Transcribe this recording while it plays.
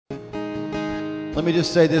Let me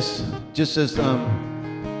just say this, just as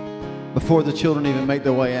before the children even make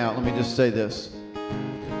their way out, let me just say this.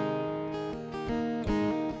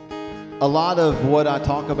 A lot of what I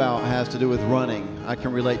talk about has to do with running. I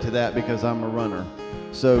can relate to that because I'm a runner.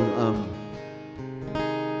 So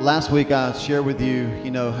last week I shared with you,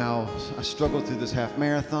 how I struggled through this half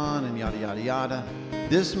marathon and yada, yada, yada.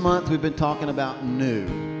 This month we've been talking about new,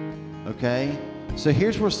 okay? So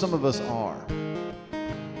here's where some of us are.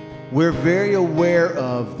 We're very aware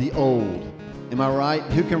of the old. Am I right?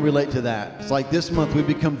 Who can relate to that? It's like this month we've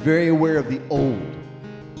become very aware of the old.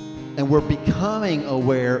 And we're becoming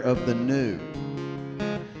aware of the new.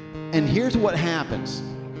 And here's what happens.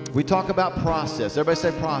 We talk about process. Everybody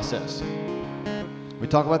say process. We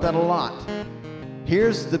talk about that a lot.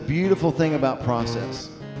 Here's the beautiful thing about process.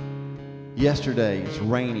 Yesterday, it's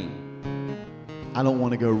raining. I don't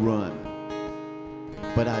want to go run.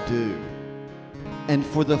 But I do. And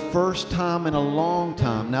for the first time in a long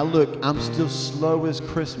time, now look, I'm still slow as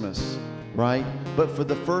Christmas, right? But for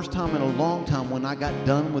the first time in a long time, when I got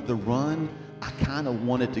done with the run, I kind of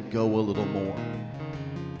wanted to go a little more.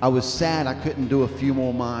 I was sad I couldn't do a few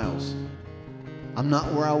more miles. I'm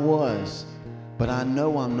not where I was, but I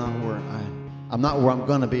know I'm not where I'm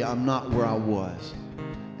going to be. I'm not where I was.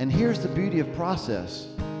 And here's the beauty of process.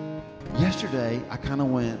 Yesterday, I kind of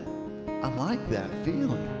went, I like that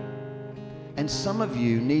feeling. And some of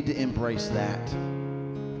you need to embrace that.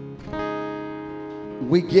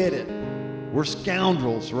 We get it. We're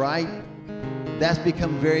scoundrels, right? That's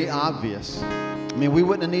become very obvious. I mean, we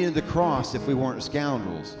wouldn't have needed the cross if we weren't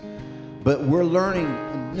scoundrels. But we're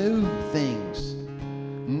learning new things,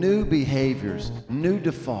 new behaviors, new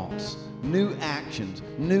defaults, new actions,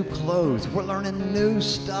 new clothes. We're learning new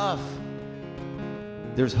stuff.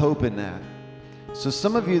 There's hope in that. So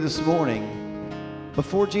some of you this morning,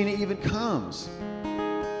 before Gina even comes,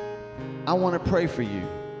 I want to pray for you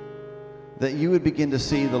that you would begin to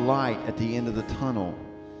see the light at the end of the tunnel,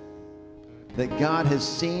 that God has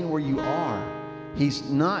seen where you are. He's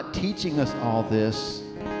not teaching us all this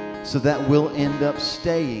so that we'll end up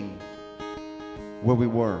staying where we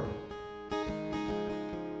were. I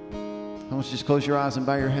want you to just close your eyes and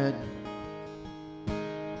bow your head.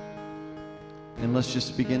 And let's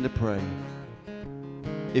just begin to pray.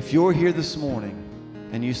 If you're here this morning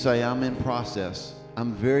and you say, I'm in process,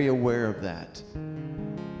 I'm very aware of that,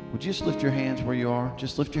 would you just lift your hands where you are?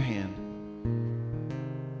 Just lift your hand.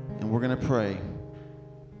 And we're going to pray.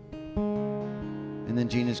 And then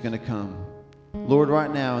Gina's going to come. Lord,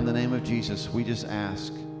 right now, in the name of Jesus, we just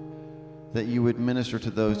ask that you would minister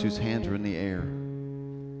to those whose hands are in the air.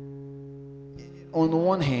 On the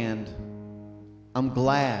one hand, I'm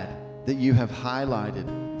glad that you have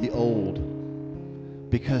highlighted the old,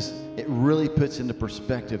 because it really puts into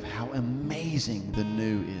perspective how amazing the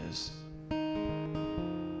new is.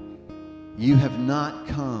 You have not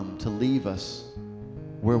come to leave us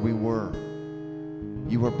where we were.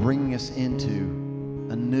 You are bringing us into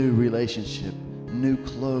a new relationship, new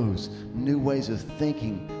clothes, new ways of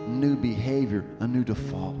thinking, new behavior, a new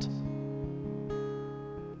default.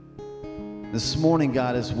 This morning,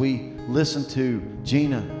 God, as we listen to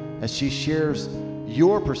Gina, as she shares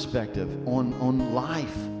your perspective on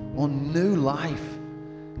life, on new life,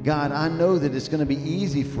 God, I know that it's going to be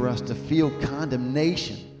easy for us to feel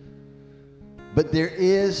condemnation, but there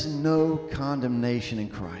is no condemnation in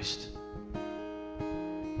Christ.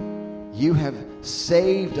 You have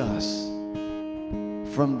saved us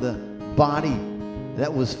from the body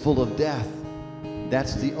that was full of death.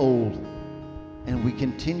 That's the old. And we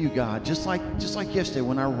continue, God, just like yesterday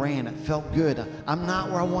when I ran, it felt good. I'm not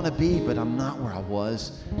where I want to be, but I'm not where I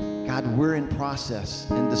was. God, we're in process.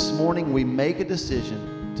 And this morning we make a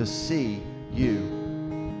decision to see you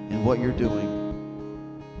and what you're doing.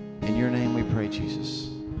 In your name we pray, Jesus.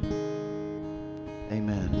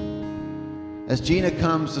 Amen. As Gina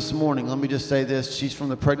comes this morning, let me just say this. She's from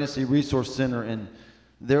the Pregnancy Resource Center, and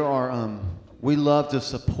there are... we love to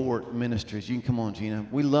support ministries. You can come on, Gina.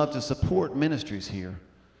 We love to support ministries here.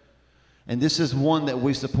 And this is one that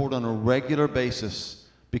we support on a regular basis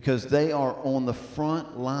because they are on the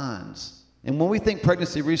front lines. And when we think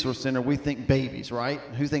Pregnancy Resource Center, we think babies, right?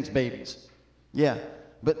 Who thinks babies? Yeah.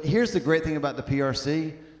 But here's the great thing about the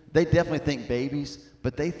PRC. They definitely think babies,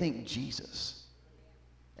 but they think Jesus.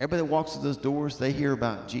 Everybody that walks through those doors, they hear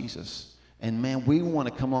about Jesus. And man, we want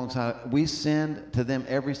to come alongside. We send to them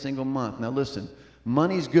every single month. Now listen,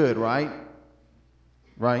 money's good, right?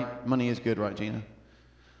 Right? Money is good, right, Gina?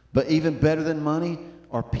 But even better than money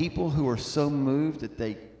are people who are so moved that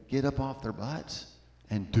they get up off their butts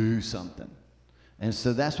and do something. And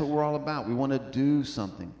so that's what we're all about. We want to do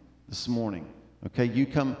something this morning. Okay, you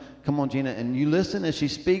come on, Gina, and you listen as she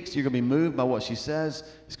speaks. You're going to be moved by what she says.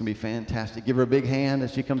 It's going to be fantastic. Give her a big hand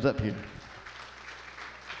as she comes up here.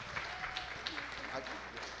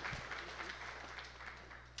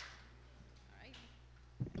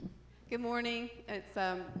 Good morning. It's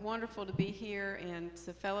wonderful to be here and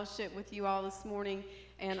to fellowship with you all this morning.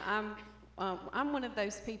 And I'm one of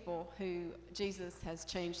those people who Jesus has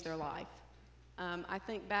changed their life. I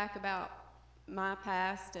think back about my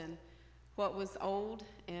past and what was old,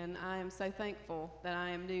 and I am so thankful that I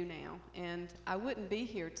am new now. And I wouldn't be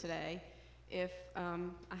here today if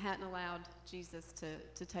I hadn't allowed Jesus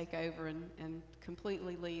to take over and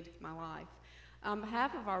completely lead my life. On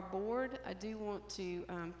behalf of our board, I do want to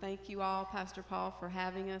thank you all, Pastor Paul, for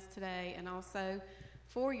having us today, and also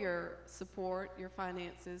for your support, your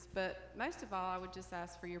finances. But most of all, I would just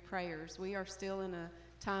ask for your prayers. We are still in a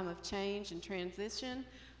time of change and transition,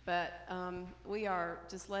 but we are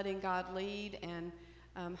just letting God lead, and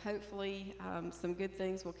hopefully some good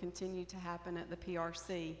things will continue to happen at the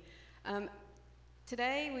PRC. Um,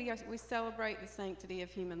 Today, we celebrate the sanctity of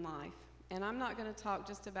human life. And I'm not going to talk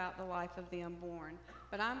just about the life of the unborn,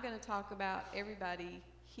 but I'm going to talk about everybody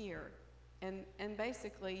here and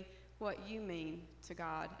basically what you mean to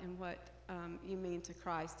God and what you mean to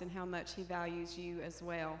Christ and how much He values you as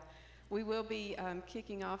well. We will be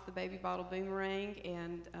kicking off the baby bottle boomerang,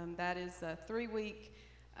 and that is a 3-week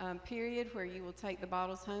period where you will take the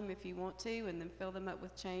bottles home if you want to and then fill them up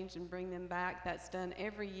with change and bring them back. That's done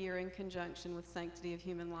every year in conjunction with Sanctity of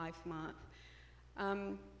Human Life Month.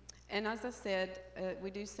 And as I said,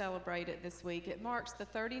 we do celebrate it this week. It marks the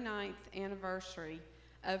 39th anniversary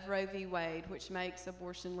of Roe v. Wade, which makes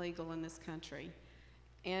abortion legal in this country.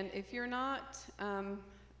 And if you're not,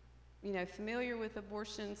 familiar with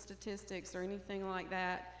abortion statistics or anything like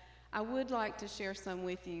that, I would like to share some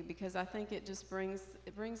with you because I think it just brings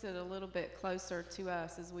it a little bit closer to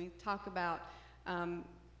us as we talk about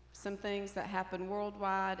some things that happen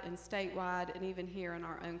worldwide and statewide and even here in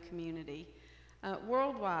our own community.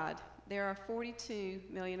 Worldwide, there are 42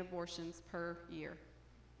 million abortions per year.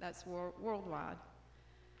 That's worldwide.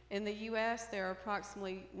 In the U.S., there are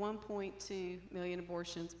approximately 1.2 million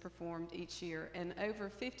abortions performed each year, and over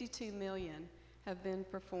 52 million have been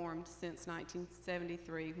performed since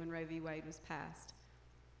 1973 when Roe v. Wade was passed.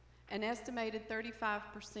 An estimated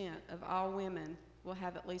 35% of all women will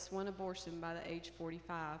have at least one abortion by the age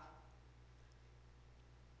 45.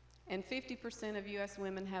 And 50% of U.S.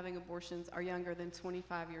 women having abortions are younger than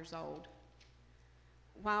 25 years old.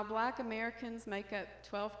 While Black Americans make up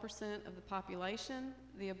 12% of the population,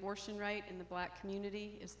 the abortion rate in the Black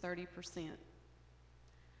community is 30%.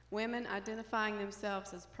 Women identifying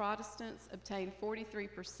themselves as Protestants obtain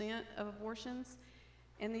 43% of abortions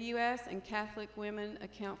in the U.S., and Catholic women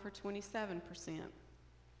account for 27%.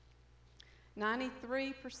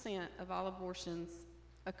 93% of all abortions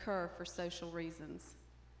occur for social reasons,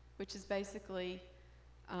 which is basically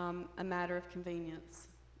a matter of convenience.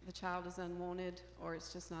 The child is unwanted, or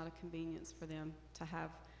it's just not a convenience for them to have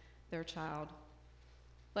their child.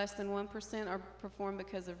 Less than 1% are performed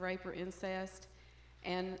because of rape or incest,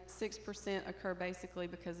 and 6% occur basically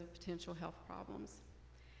because of potential health problems.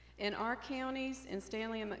 In our counties, in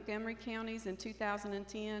Stanley and Montgomery counties in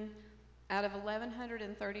 2010, out of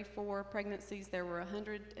 1,134 pregnancies, there were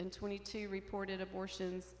 122 reported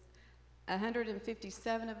abortions.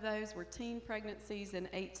 157 of those were teen pregnancies, and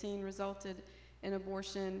 18 resulted in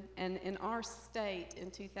abortion. And in our state in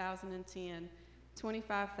 2010,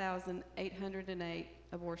 25,808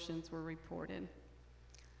 abortions were reported.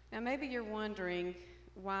 Now, maybe you're wondering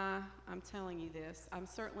why I'm telling you this. I'm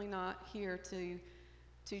certainly not here to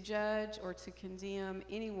judge or to condemn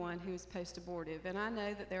anyone who is post-abortive. And I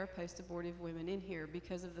know that there are post-abortive women in here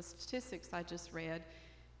because of the statistics I just read.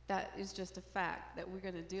 That is just a fact that we're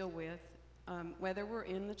going to deal with, whether we're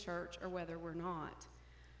in the church or whether we're not.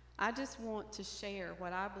 I just want to share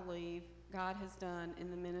what I believe God has done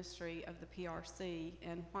in the ministry of the PRC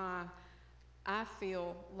and why I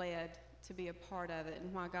feel led to be a part of it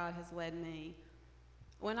and why God has led me.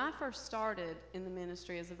 When I first started in the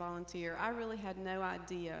ministry as a volunteer, I really had no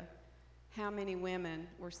idea how many women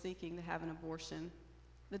were seeking to have an abortion.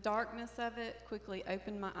 The darkness of it quickly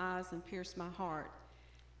opened my eyes and pierced my heart.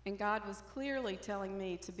 And God was clearly telling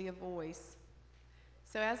me to be a voice.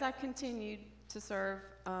 So as I continued to serve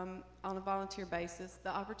on a volunteer basis,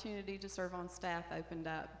 the opportunity to serve on staff opened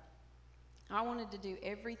up. I wanted to do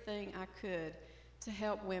everything I could to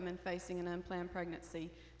help women facing an unplanned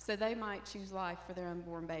pregnancy so they might choose life for their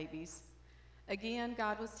unborn babies. Again,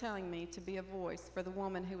 God was telling me to be a voice for the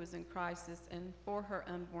woman who was in crisis and for her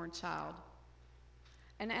unborn child.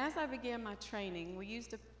 And as I began my training, we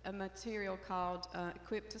used a material called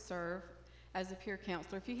Equipped to Serve as a Peer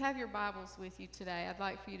Counselor. If you have your Bibles with you today, I'd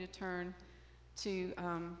like for you to turn to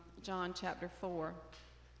John chapter 4.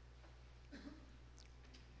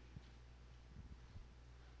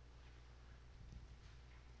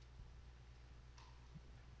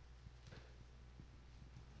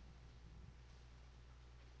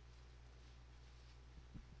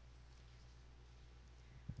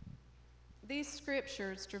 These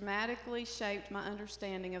scriptures dramatically shaped my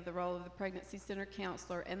understanding of the role of the Pregnancy Center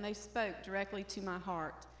counselor, and they spoke directly to my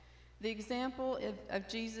heart. The example of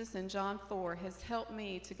Jesus in John 4 has helped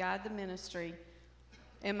me to guide the ministry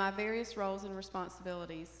in my various roles and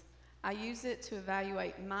responsibilities. I use it to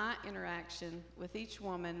evaluate my interaction with each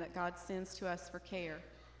woman that God sends to us for care,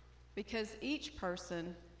 because each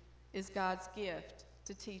person is God's gift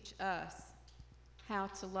to teach us how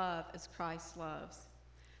to love as Christ loves.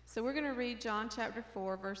 So we're going to read John chapter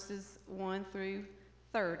 4, verses 1 through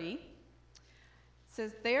 30. It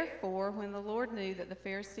says, "Therefore, when the Lord knew that the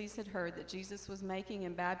Pharisees had heard that Jesus was making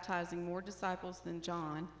and baptizing more disciples than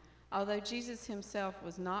John, although Jesus himself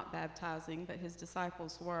was not baptizing, but his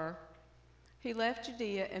disciples were, he left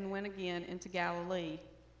Judea and went again into Galilee,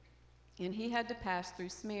 and he had to pass through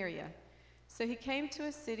Samaria. So he came to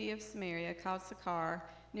a city of Samaria called Sychar,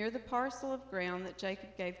 near the parcel of ground that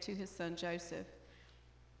Jacob gave to his son Joseph.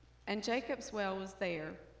 And Jacob's well was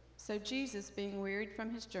there. So Jesus, being wearied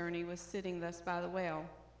from his journey, was sitting thus by the well.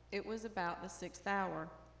 It was about the 6th hour.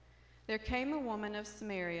 There came a woman of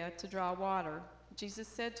Samaria to draw water. Jesus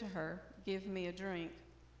said to her, 'Give me a drink.'"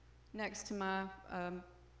 Next to my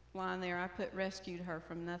line there, I put "rescued her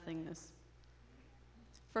from nothingness."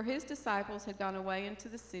 For his disciples had gone away into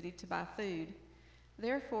the city to buy food.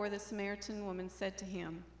 Therefore the Samaritan woman said to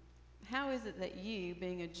him, "How is it that you,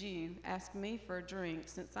 being a Jew, ask me for a drink,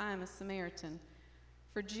 since I am a Samaritan?"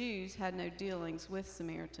 For Jews had no dealings with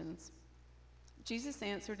Samaritans. Jesus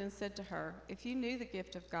answered and said to her, "If you knew the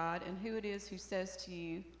gift of God and who it is who says to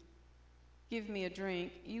you, 'Give me a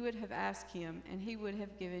drink,' you would have asked him, and he would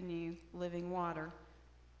have given you living water."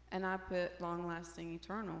 And I put "long-lasting,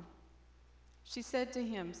 eternal." She said to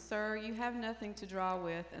him, "Sir, you have nothing to draw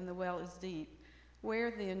with, and the well is deep.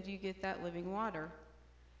 Where then do you get that living water?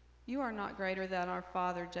 You are not greater than our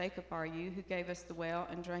father Jacob, are you, who gave us the well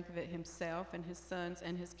and drank of it himself and his sons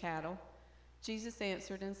and his cattle?" Jesus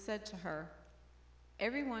answered and said to her,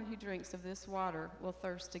 "Everyone who drinks of this water will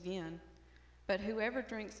thirst again. But whoever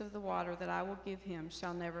drinks of the water that I will give him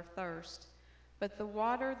shall never thirst. But the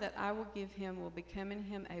water that I will give him will become in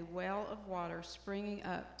him a well of water springing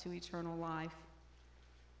up to eternal life."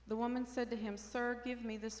 The woman said to him, "Sir, give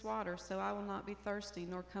me this water, so I will not be thirsty,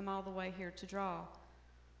 nor come all the way here to draw."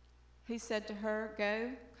 He said to her,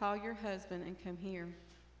 "Go, call your husband and come here."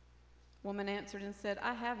 Woman answered and said,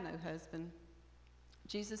 "I have no husband."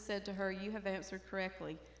 Jesus said to her, "You have answered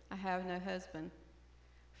correctly. I have no husband.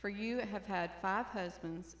 For you have had 5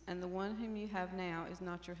 husbands, and the one whom you have now is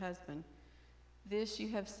not your husband. This you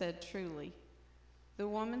have said truly." The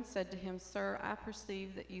woman said to him, "Sir, I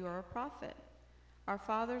perceive that you are a prophet. Our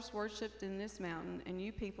fathers worshipped in this mountain, and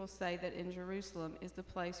you people say that in Jerusalem is the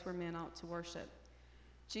place where men ought to worship."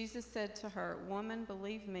 Jesus said to her, "Woman,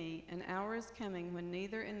 believe me, an hour is coming when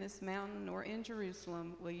neither in this mountain nor in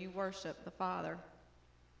Jerusalem will you worship the Father.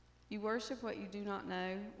 You worship what you do not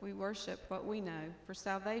know. We worship what we know, for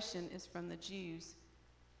salvation is from the Jews.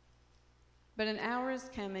 But an hour is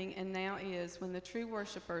coming, and now is, when the true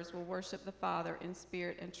worshipers will worship the Father in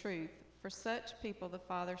spirit and truth, for such people the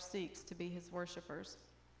Father seeks to be his worshipers.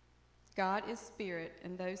 God is spirit,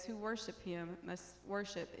 and those who worship him must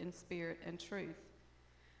worship in spirit and truth."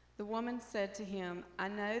 The woman said to him, "I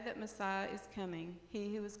know that Messiah is coming,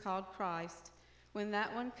 he who is called Christ. When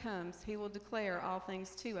that one comes, he will declare all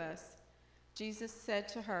things to us." Jesus said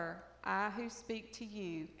to her, "I who speak to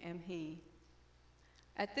you am he."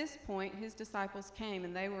 At this point, his disciples came,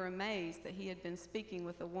 and they were amazed that he had been speaking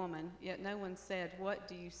with a woman, yet no one said, "What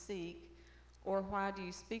do you seek?" or "Why do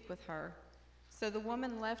you speak with her?" So the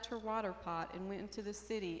woman left her water pot and went into the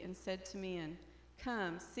city and said to men,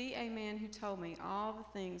 "Come, see a man who told me all the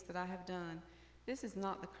things that I have done. This is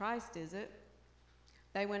not the Christ, is it?"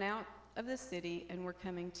 They went out of the city and were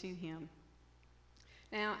coming to him.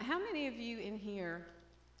 Now, how many of you in here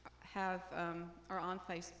have are on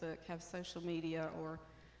Facebook, have social media, or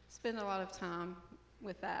spend a lot of time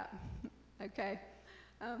with that? Okay.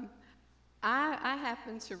 Um, I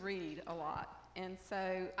happen to read a lot, and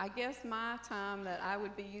so I guess my time that I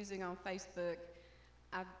would be using on Facebook,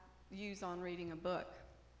 I use on reading a book.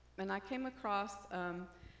 And I came across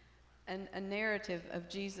a narrative of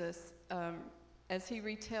Jesus as he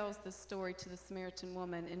retells this story to the Samaritan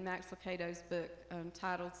woman in Max Lucado's book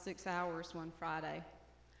titled 6 Hours One Friday.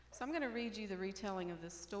 So I'm going to read you the retelling of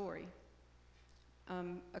this story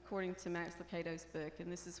according to Max Lucado's book,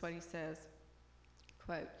 and this is what he says.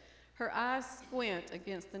 Quote, her eyes squint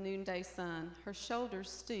against the noonday sun. Her shoulders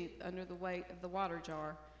stoop under the weight of the water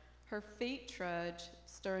jar. Her feet trudge,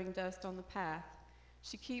 stirring dust on the path.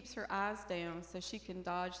 She keeps her eyes down so she can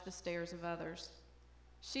dodge the stares of others.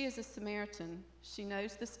 She is a Samaritan. She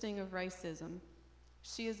knows the sting of racism.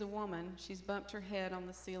 She is a woman. She's bumped her head on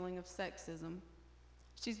the ceiling of sexism.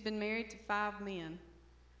 She's been married to 5 men.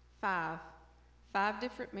 5. 5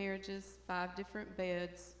 different marriages, 5 different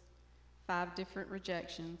beds, 5 different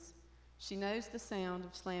rejections. She knows the sound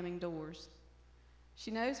of slamming doors.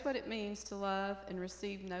 She knows what it means to love and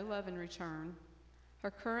receive no love in return.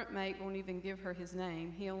 Her current mate won't even give her his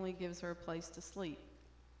name. He only gives her a place to sleep.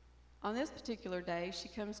 On this particular day, she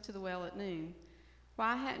comes to the well at noon.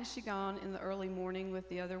 Why hadn't she gone in the early morning with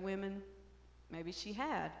the other women? Maybe she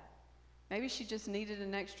had. Maybe she just needed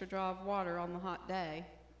an extra draw of water on the hot day.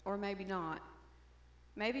 Or maybe not.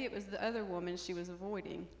 Maybe it was the other woman she was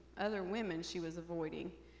avoiding. Other women she was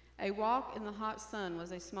avoiding. A walk in the hot sun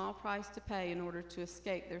was a small price to pay in order to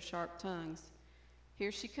escape their sharp tongues.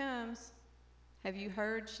 Here she comes. Have you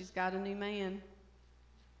heard she's got a new man?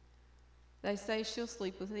 They say she'll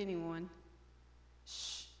sleep with anyone.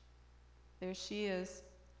 Shh, there she is.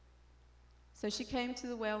 So she came to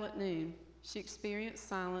the well at noon. She experienced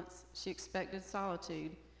silence. She expected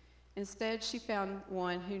solitude. Instead, she found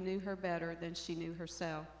one who knew her better than she knew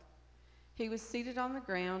herself. He was seated on the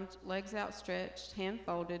ground, legs outstretched, hand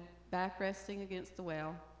folded, back resting against the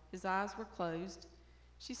well. His eyes were closed.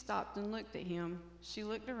 She stopped and looked at him. She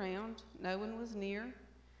looked around. No one was near.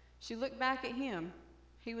 She looked back at him.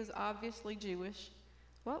 He was obviously Jewish.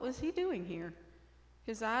 What was he doing here?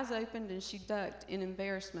 His eyes opened and she ducked in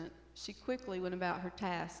embarrassment. She quickly went about her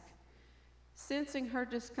task. Sensing her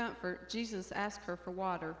discomfort, Jesus asked her for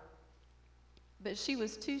water. But she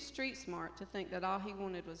was too street smart to think that all he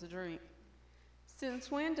wanted was a drink.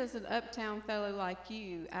 Since when does an uptown fellow like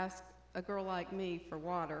you ask a girl like me for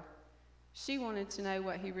water? She wanted to know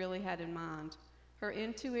what he really had in mind. Her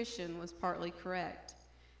intuition was partly correct.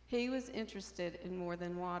 He was interested in more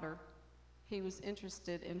than water. He was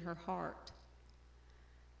interested in her heart.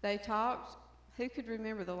 They talked. Who could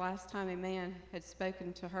remember the last time a man had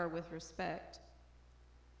spoken to her with respect?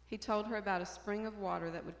 He told her about a spring of water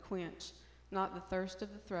that would quench not the thirst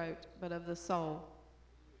of the throat, but of the soul.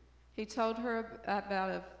 He told her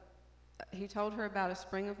about a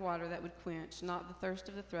spring of water that would quench not the thirst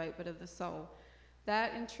of the throat, but of the soul.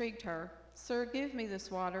 That intrigued her. Sir, give me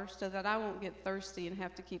this water so that I won't get thirsty and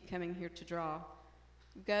have to keep coming here to draw.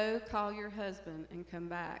 Go call your husband and come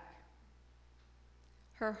back.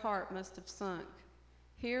 Her heart must have sunk.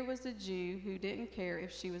 Here was a Jew who didn't care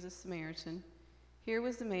if she was a Samaritan. Here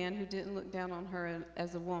was a man who didn't look down on her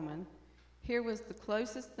as a woman. Here was the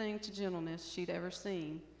closest thing to gentleness she'd ever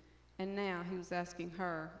seen. And now he was asking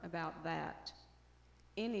her about that.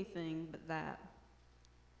 Anything but that.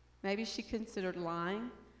 Maybe she considered lying.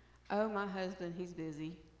 Oh, my husband, he's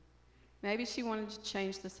busy. Maybe she wanted to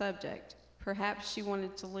change the subject. Perhaps she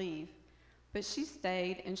wanted to leave. But she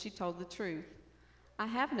stayed and she told the truth. I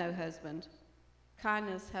have no husband.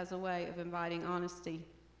 Kindness has a way of inviting honesty.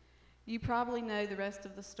 You probably know the rest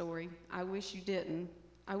of the story. I wish you didn't.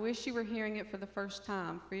 I wish you were hearing it for the first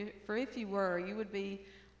time, for if you were, you would be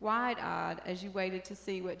wide-eyed as you waited to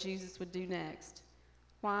see what Jesus would do next.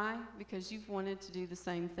 Why? Because you've wanted to do the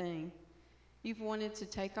same thing. You've wanted to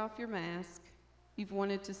take off your mask. You've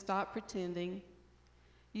wanted to stop pretending.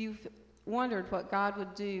 You've wondered what God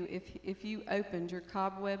would do if you opened your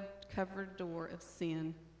cobweb-covered door of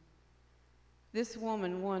sin. This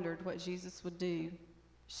woman wondered what Jesus would do.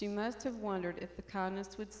 She must have wondered if the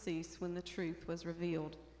kindness would cease when the truth was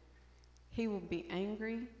revealed. He will be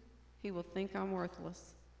angry. He will think I'm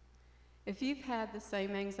worthless. If you've had the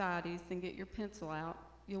same anxieties, then get your pencil out.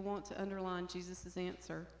 You'll want to underline Jesus'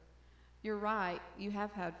 answer. You're right, you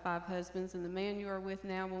have had 5 husbands, and the man you are with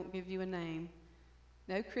now won't give you a name.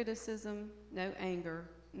 No criticism, no anger.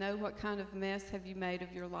 No what kind of mess have you made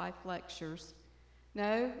of your life lectures.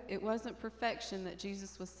 No, it wasn't perfection that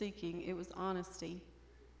Jesus was seeking, it was honesty.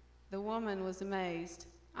 The woman was amazed.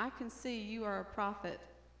 I can see you are a prophet.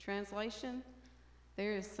 Translation,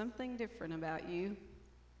 there is something different about you.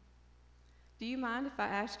 Do you mind if I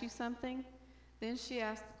ask you something? Then she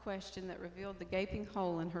asked the question that revealed the gaping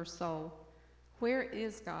hole in her soul. Where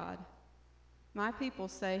is God? My people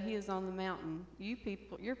say he is on the mountain.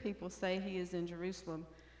 Your people say he is in Jerusalem.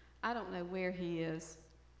 I don't know where he is.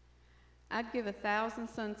 I'd give 1,000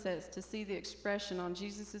 sunsets to see the expression on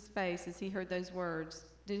Jesus' face as he heard those words.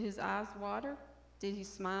 Did his eyes water? Did he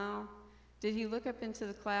smile? Did he look up into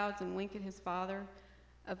the clouds and wink at his father?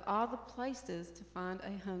 Of all the places to find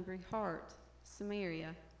a hungry heart,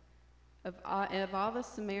 Samaria. Of all the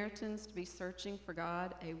Samaritans to be searching for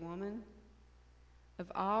God, a woman.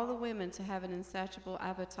 Of all the women to have an insatiable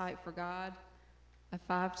appetite for God, a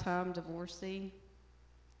 5-time divorcee.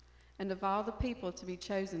 And of all the people to be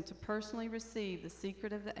chosen to personally receive the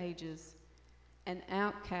secret of the ages, an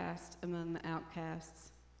outcast among the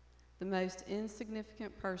outcasts, the most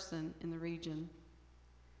insignificant person in the region.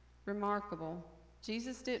 Remarkable,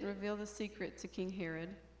 Jesus didn't reveal the secret to King Herod.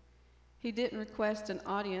 He didn't request an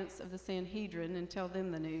audience of the Sanhedrin and tell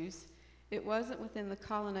them the news. It wasn't within the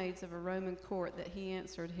colonnades of a Roman court that he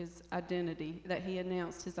answered his identity, that he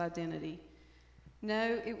announced his identity.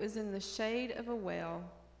 No, it was in the shade of a well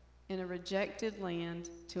in a rejected land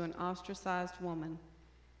to an ostracized woman.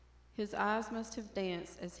 His eyes must have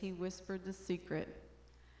danced as he whispered the secret,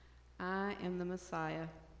 I am the Messiah.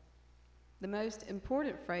 The most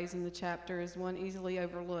important phrase in the chapter is one easily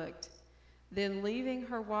overlooked. Then, leaving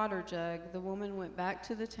her water jug, the woman went back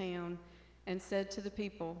to the town and said to the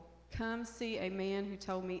people, Come see a man who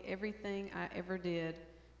told me everything I ever did.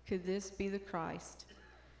 Could this be the Christ?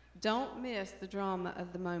 Don't miss the drama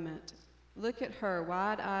of the moment. Look at her,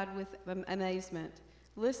 wide-eyed with amazement.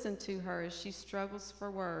 Listen to her as she struggles for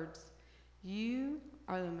words. You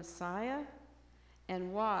are the Messiah?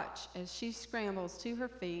 And watch as she scrambles to her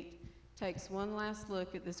feet, takes one last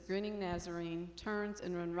look at this grinning Nazarene, turns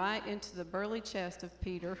and runs right into the burly chest of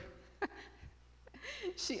Peter.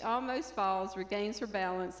 She almost falls, regains her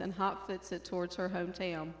balance, and hop-foots it towards her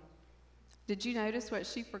hometown. Did you notice what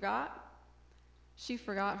she forgot? She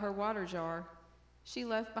forgot her water jar. She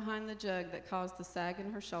left behind the jug that caused the sag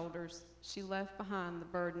in her shoulders. She left behind the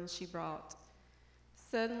burden she brought.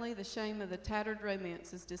 Suddenly, the shame of the tattered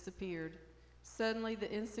romances disappeared. Suddenly,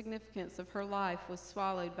 the insignificance of her life was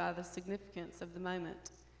swallowed by the significance of the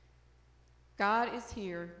moment. God is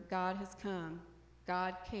here. God has come.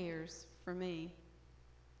 God cares for me.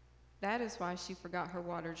 That is why she forgot her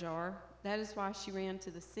water jar. That is why she ran to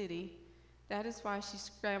the city. That is why she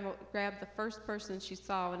grabbed the first person she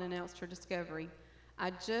saw and announced her discovery. I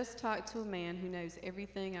just talked to a man who knows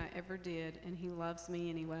everything I ever did, and he loves me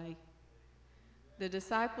anyway. The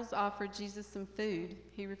disciples offered Jesus some food.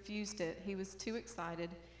 He refused it. He was too excited.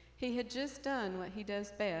 He had just done what he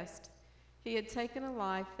does best. He had taken a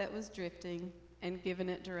life that was drifting and given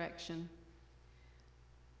it direction.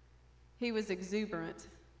 He was exuberant.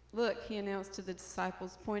 Look, he announced to the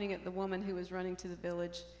disciples, pointing at the woman who was running to the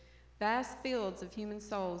village. Vast fields of human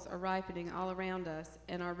souls are ripening all around us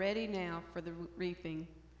and are ready now for the reaping.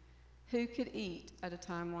 Who could eat at a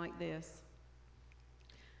time like this?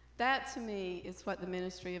 That, to me, is what the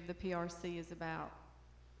ministry of the PRC is about.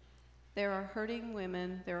 There are hurting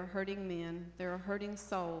women, there are hurting men, there are hurting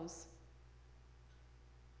souls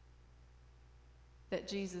that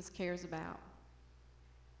Jesus cares about.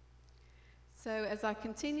 So as I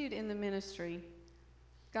continued in the ministry,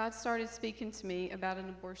 God started speaking to me about an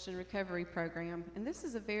abortion recovery program. And this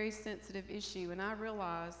is a very sensitive issue, and I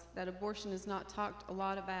realize that abortion is not talked a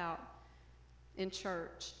lot about in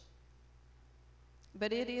church.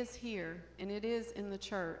 But it is here, and it is in the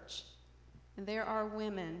church. And there are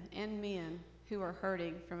women and men who are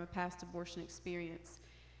hurting from a past abortion experience.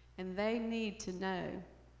 And they need to know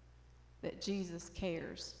that Jesus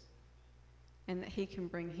cares and that he can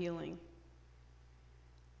bring healing.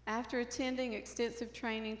 After attending extensive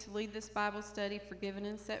training to lead this Bible study, Forgiven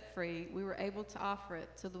and Set Free, we were able to offer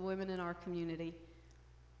it to the women in our community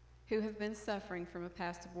who have been suffering from a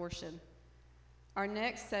past abortion. Our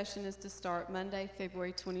next session is to start Monday,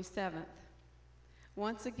 February 27th.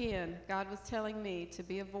 Once again, God was telling me to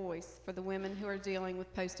be a voice for the women who are dealing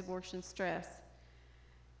with post-abortion stress.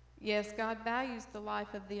 Yes, God values the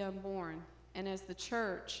life of the unborn, and as the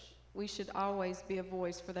church, we should always be a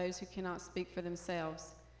voice for those who cannot speak for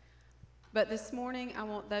themselves. But this morning, I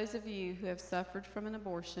want those of you who have suffered from an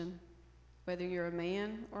abortion, whether you're a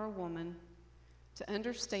man or a woman, to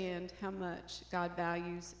understand how much God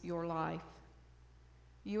values your life.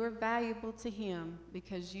 You are valuable to him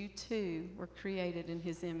because you too were created in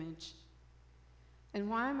his image. And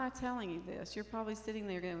why am I telling you this? You're probably sitting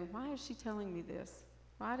there going, why is she telling me this?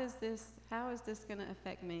 How is this going to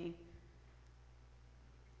affect me?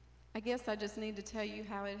 I guess I just need to tell you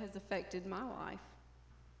how it has affected my life.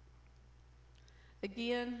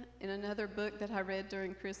 Again, in another book that I read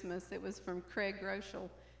during Christmas, it was from Craig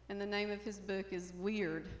Groeschel, and the name of his book is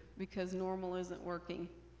Weird Because Normal Isn't Working.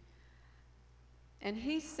 And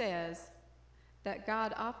he says that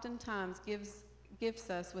God oftentimes gifts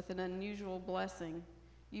us with an unusual blessing.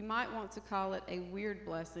 You might want to call it a weird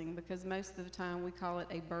blessing because most of the time we call it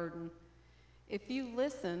a burden. If you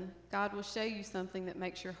listen, God will show you something that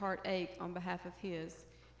makes your heart ache on behalf of His.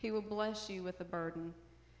 He will bless you with a burden.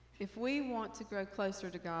 If we want to grow closer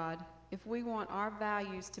to God, if we want our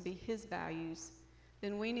values to be His values,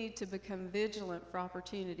 then we need to become vigilant for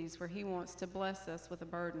opportunities where He wants to bless us with a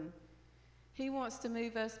burden. He wants to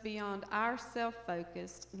move us beyond our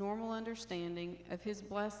self-focused, normal understanding of His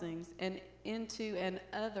blessings and into an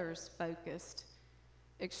others-focused,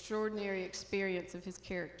 extraordinary experience of His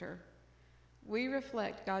character. We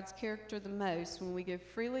reflect God's character the most when we give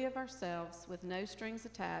freely of ourselves with no strings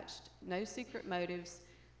attached, no secret motives,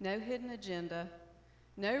 no hidden agenda,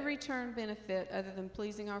 no return benefit other than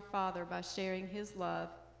pleasing our Father by sharing His love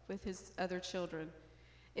with His other children.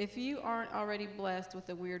 If you aren't already blessed with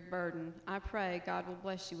a weird burden, I pray God will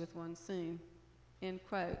bless you with one soon. End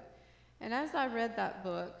quote. And as I read that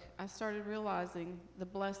book, I started realizing the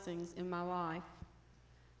blessings in my life,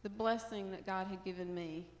 the blessing that God had given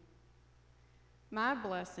me. My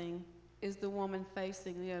blessing is the woman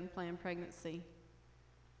facing the unplanned pregnancy,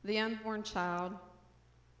 the unborn child,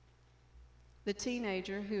 the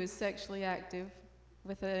teenager who is sexually active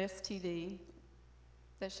with an STD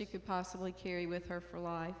that she could possibly carry with her for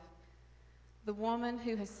life, the woman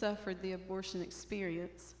who has suffered the abortion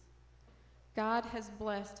experience. God has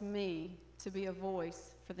blessed me to be a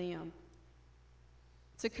voice for them,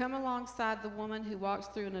 to come alongside the woman who walks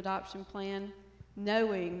through an adoption plan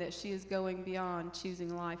knowing that she is going beyond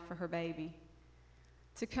choosing life for her baby,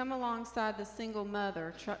 to come alongside the single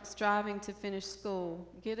mother striving to finish school,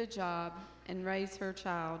 get a job, and raise her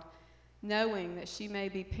child, knowing that she may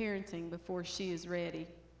be parenting before she is ready,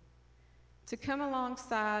 to come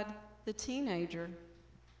alongside the teenager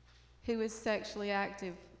who is sexually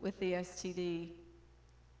active with the STD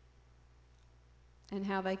and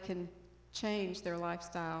how they can change their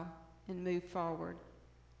lifestyle and move forward,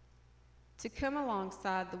 to come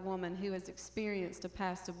alongside the woman who has experienced a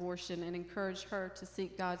past abortion and encourage her to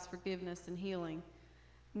seek God's forgiveness and healing,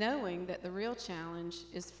 knowing that the real challenge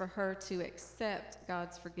is for her to accept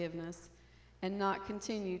God's forgiveness and not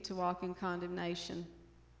continue to walk in condemnation.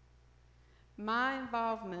 My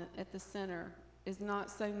involvement at the center is not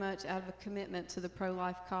so much out of a commitment to the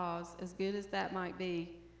pro-life cause, as good as that might be,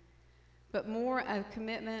 but more a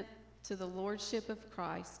commitment to the lordship of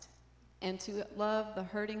Christ and to love the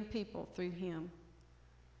hurting people through Him.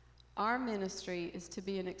 Our ministry is to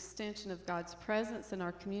be an extension of God's presence in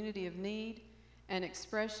our community of need, an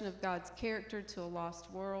expression of God's character to a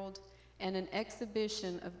lost world, and an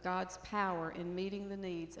exhibition of God's power in meeting the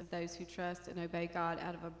needs of those who trust and obey God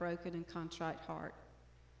out of a broken and contrite heart.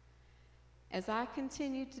 As I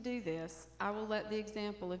continue to do this, I will let the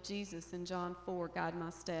example of Jesus in John 4 guide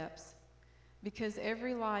my steps, because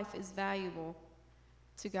every life is valuable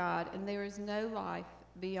to God, and there is no life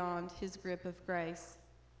beyond His grip of grace.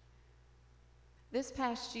 This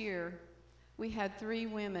past year, we had 3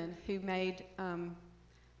 women who made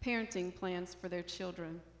parenting plans for their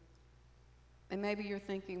children. And maybe you're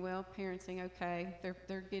thinking, well, parenting, okay,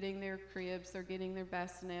 they're getting their cribs, they're getting their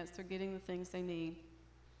bassinets, they're getting the things they need.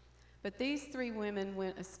 But these 3 women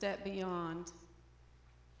went a step beyond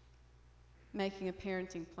making a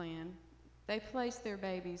parenting plan. They placed their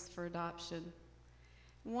babies for adoption.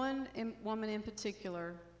 One woman in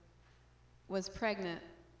particular was pregnant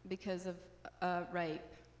because of rape.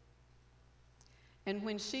 And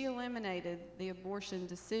when she eliminated the abortion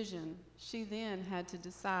decision, she then had to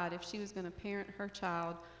decide if she was going to parent her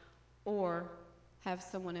child or have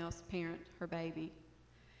someone else parent her baby.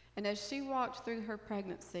 And as she walked through her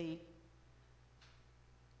pregnancy,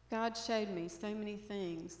 God showed me so many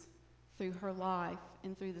things through her life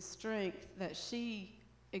and through the strength that she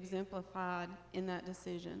exemplified in that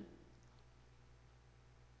decision.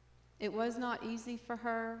 It was not easy for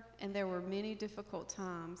her, and there were many difficult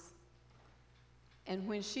times. And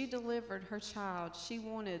when she delivered her child, she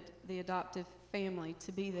wanted the adoptive family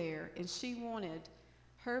to be there, and she wanted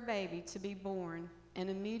her baby to be born and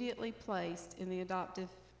immediately placed in the adoptive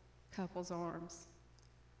couple's arms.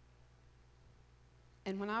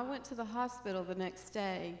 And when I went to the hospital the next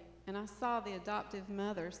day, and I saw the adoptive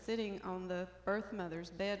mother sitting on the birth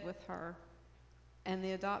mother's bed with her, and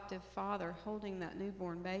the adoptive father holding that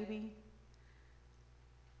newborn baby,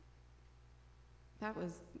 that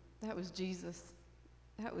was Jesus.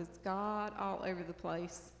 That was God all over the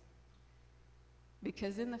place.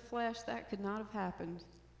 Because in the flesh, that could not have happened.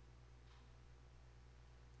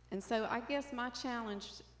 And so I guess my challenge,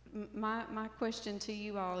 my question to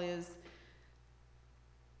you all is,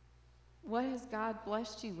 what has God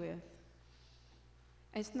blessed you with?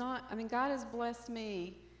 It's not, I mean, God has blessed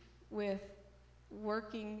me with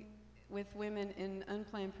working with women in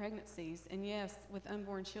unplanned pregnancies, and yes, with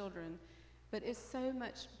unborn children, but it's so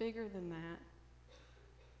much bigger than that.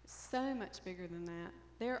 So much bigger than that.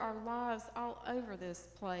 There are lives all over this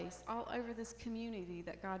place, all over this community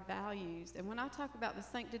that God values. And when I talk about the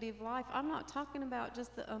sanctity of life, I'm not talking about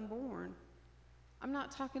just the unborn. I'm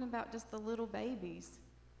not talking about just the little babies.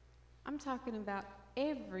 I'm talking about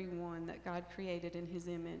everyone that God created in His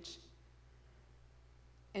image.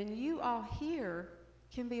 And you all here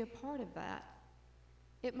can be a part of that.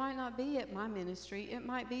 It might not be at my ministry. It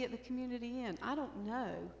might be at the community inn. I don't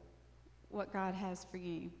know what God has for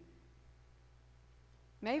you.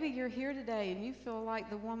 Maybe you're here today and you feel like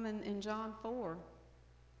the woman in John 4.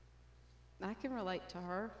 I can relate to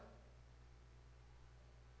her.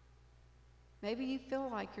 Maybe you feel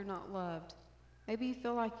like you're not loved. Maybe you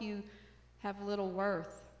feel like you have little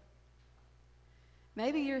worth.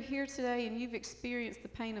 Maybe you're here today and you've experienced the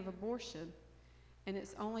pain of abortion, and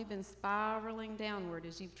it's only been spiraling downward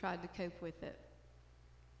as you've tried to cope with it.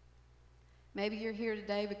 Maybe you're here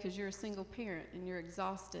today because you're a single parent and you're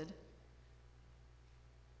exhausted,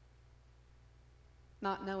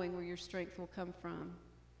 not knowing where your strength will come from.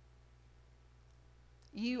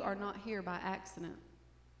 You are not here by accident.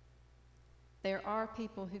 There are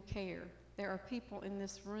people who care. There are people in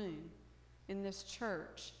this room, in this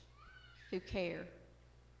church, who care.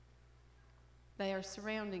 They are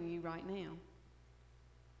surrounding you right now.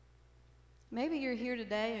 Maybe you're here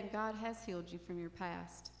today and God has healed you from your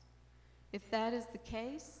past. If that is the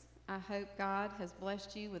case, I hope God has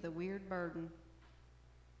blessed you with a weird burden.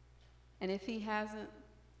 And if He hasn't,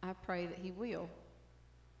 I pray that He will.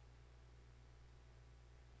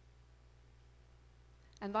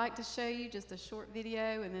 I'd like to show you just a short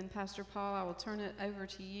video, and then Pastor Paul, I will turn it over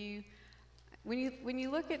to you. When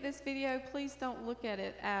you look at this video, please don't look at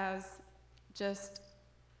it as just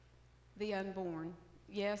the unborn.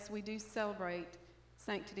 Yes, we do celebrate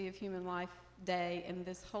Sanctity of Human Life Day, and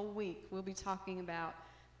this whole week we'll be talking about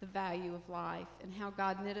the value of life and how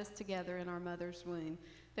God knit us together in our mother's womb.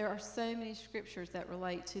 There are so many scriptures that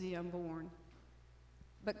relate to the unborn.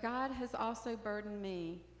 But God has also burdened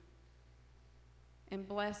me and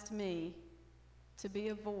blessed me to be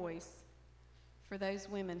a voice for those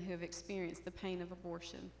women who have experienced the pain of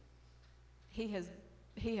abortion. He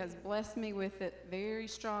has blessed me with it very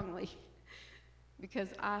strongly because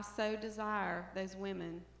I so desire those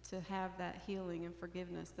women to have that healing and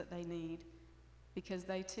forgiveness that they need, because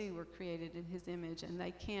they too were created in His image and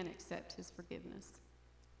they can accept His forgiveness.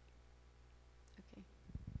 Okay.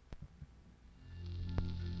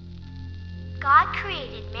 God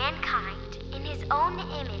created mankind in His own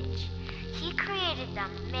image. He created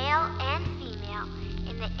them male and female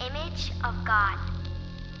in the image of God.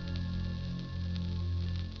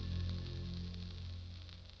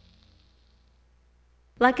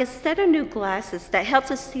 Like a set of new glasses that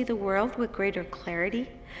helps us see the world with greater clarity,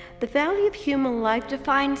 the value of human life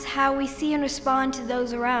defines how we see and respond to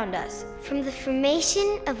those around us. From the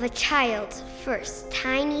formation of a child's first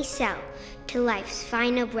tiny cell to life's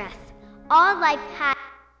final breath, all life has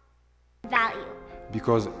value.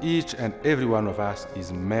 Because each and every one of us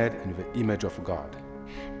is made in the image of God.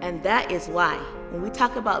 And that is why, when we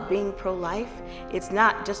talk about being pro-life, it's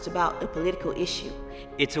not just about a political issue.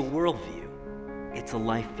 It's a worldview. It's a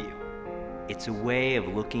life view. It's a way of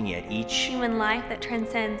looking at each human life that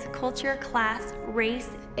transcends culture, class, race,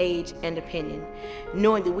 age, and opinion,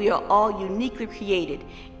 knowing that we are all uniquely created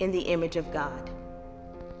in the image of God.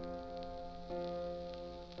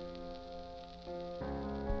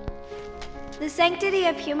 The sanctity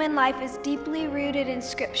of human life is deeply rooted in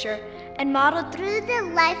Scripture and modeled through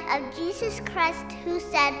the life of Jesus Christ, who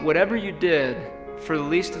said, "Whatever you did for the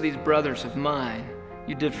least of these brothers of mine,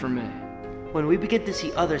 you did for me." When we begin to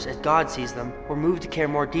see others as God sees them, we're moved to care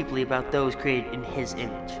more deeply about those created in His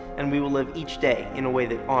image, and we will live each day in a way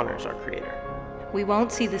that honors our Creator. We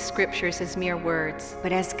won't see the Scriptures as mere words,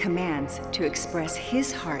 but as commands to express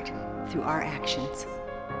His heart through our actions.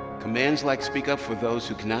 Commands like speak up for those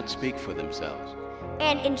who cannot speak for themselves,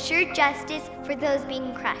 and ensure justice for those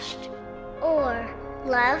being crushed, or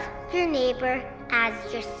love your neighbor as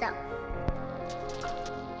yourself.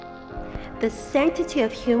 The sanctity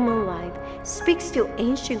of human life speaks to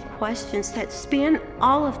ancient questions that span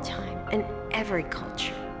all of time and every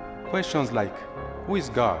culture. Questions like, who is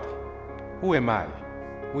God? Who am I?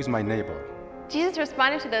 Who is my neighbor? Jesus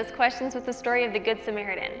responded to those questions with the story of the Good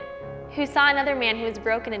Samaritan, who saw another man who was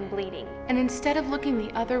broken and bleeding. And instead of looking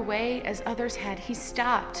the other way as others had, He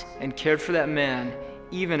stopped and cared for that man,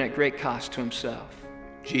 even at great cost to Himself.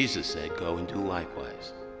 Jesus said, "Go and do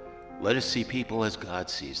likewise." Let us see people as God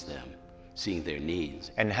sees them, seeing their needs.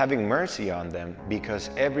 And having mercy on them, because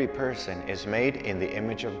every person is made in the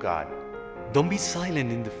image of God. Don't be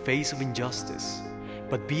silent in the face of injustice,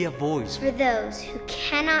 but be a voice for those who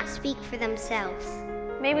cannot speak for themselves.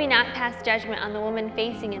 May we not pass judgment on the woman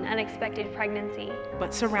facing an unexpected pregnancy,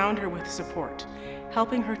 but surround her with support,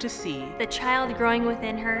 helping her to see the child growing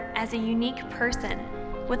within her as a unique person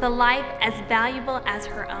with a life as valuable as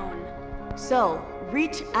her own. So,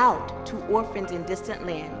 reach out to orphans in distant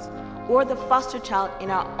lands or the foster child in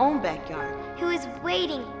our own backyard who is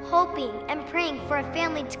waiting, hoping, and praying for a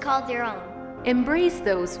family to call their own. Embrace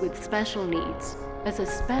those with special needs as a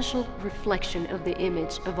special reflection of the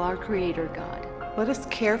image of our Creator God. Let us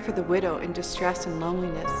care for the widow in distress and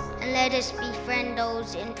loneliness. And let us befriend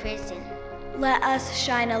those in prison. Let us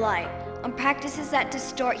shine a light on practices that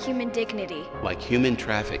distort human dignity, like human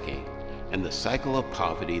trafficking and the cycle of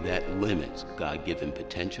poverty that limits God-given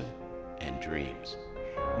potential and dreams.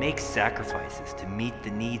 Make sacrifices to meet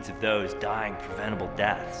the needs of those dying preventable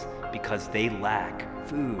deaths because they lack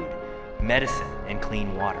food, medicine, and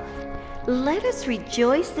clean water. Let us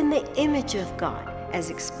rejoice in the image of God as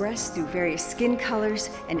expressed through various skin colors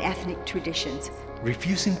and ethnic traditions,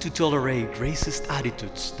 refusing to tolerate racist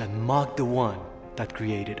attitudes that mock the one that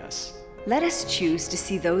created us. Let us choose to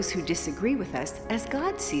see those who disagree with us as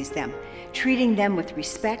God sees them, treating them with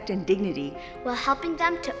respect and dignity, while helping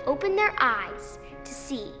them to open their eyes to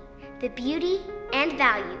see the beauty and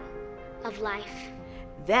value of life.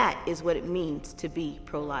 That is what it means to be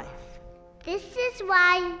pro-life. This is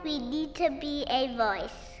why we need to be a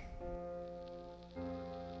voice.